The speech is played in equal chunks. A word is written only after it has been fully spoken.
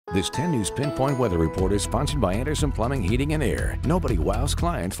This 10 News Pinpoint Weather Report is sponsored by Anderson Plumbing, Heating and Air. Nobody wows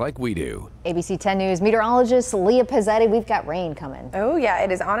clients like we do. ABC 10 News meteorologist Leah Pezzetti, we've got rain coming. Oh yeah,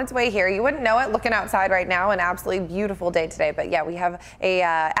 it is on its way here. You wouldn't know it looking outside right now. An absolutely beautiful day today. But yeah, we have a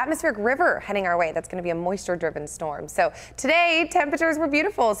atmospheric river heading our way. That's going to be a moisture-driven storm. So today, temperatures were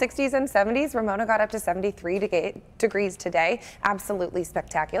beautiful, 60s and 70s. Ramona got up to 73 degrees today. Absolutely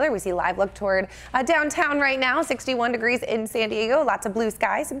spectacular. We see live look toward downtown right now, 61 degrees in San Diego. Lots of blue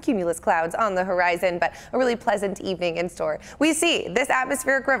skies, some cumulus clouds on the horizon, but a really pleasant evening in store. We see this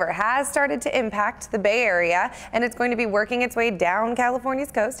atmospheric river has started to impact the Bay Area, and it's going to be working its way down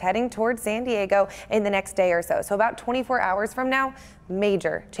California's coast, heading towards San Diego in the next day or so. So about 24 hours from now,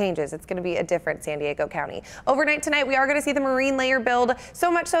 major changes. It's going to be a different San Diego County. Overnight tonight, we are going to see the marine layer build, so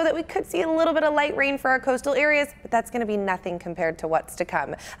much so that we could see a little bit of light rain for our coastal areas, but that's going to be nothing compared to what's to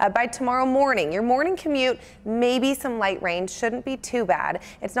come. By tomorrow morning, your morning commute, maybe some light rain, shouldn't be too bad.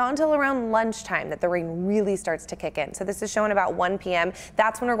 It's not until around lunchtime that the rain really starts to kick in. So this is showing about 1 p.m.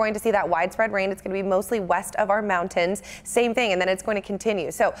 That's when we're going to see that widespread rain. It's going to be mostly west of our mountains. Same thing, and then it's going to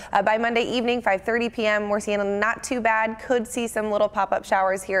continue. So by Monday evening, 5:30 p.m., we're seeing not too bad. Could see some little pop-up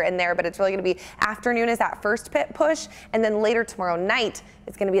showers here and there, but it's really going to be afternoon is that first push, and then later tomorrow night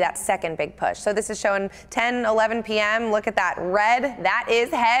it's going to be that second big push. So this is showing 10, 11 p.m. Look at that red. That is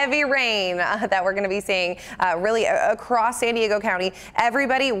heavy rain that we're going to be seeing really across San Diego County.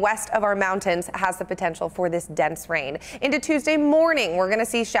 Everybody west of our mountains has the potential for this dense rain. Into Tuesday morning, we're going to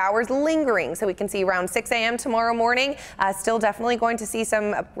see showers lingering. So we can see around 6 a.m. tomorrow morning. Still definitely going to see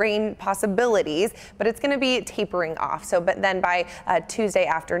some rain possibilities, but it's going to be tapering off. So but then by Tuesday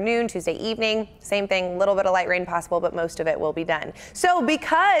afternoon, Tuesday evening, same thing, a little bit of light rain possible, but most of it will be done. So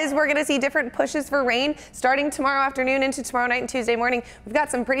because we're going to see different pushes for rain starting tomorrow afternoon into tomorrow night and Tuesday morning, we've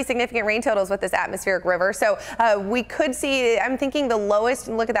got some pretty significant rain totals with this atmospheric river. So we could see, I'm thinking the lowest,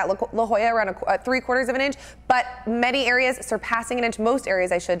 look at that, La Jolla around 3/4 of an inch, but many areas surpassing an inch, most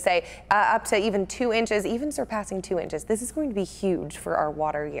areas I should say, up to even 2 inches, even surpassing 2 inches. This is going to be huge for our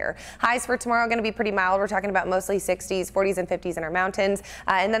water year. Highs for tomorrow are going to be pretty mild. We're talking about mostly 60s, 40s and 50s in our mountains.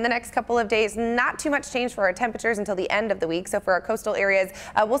 And then the next couple of days, not too much change for our temperatures until the end of the week. So for our coastal areas,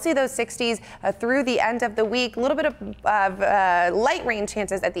 we'll see those 60s through the end of the week. A little bit of light rain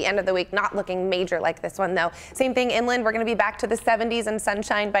chances at the end of the week, not looking major like this one though. Same thing inland, we're going to be back to the 70s and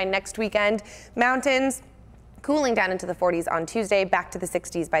sunshine by next weekend. Mountains, cooling down into the 40s on Tuesday, back to the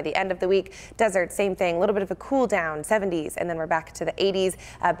 60s by the end of the week. Desert, same thing, a little bit of a cool down, 70s, and then we're back to the 80s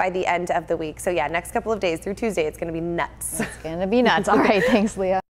by the end of the week. So yeah, next couple of days through Tuesday, it's going to be nuts. It's going to be nuts. All right, thanks, Leah.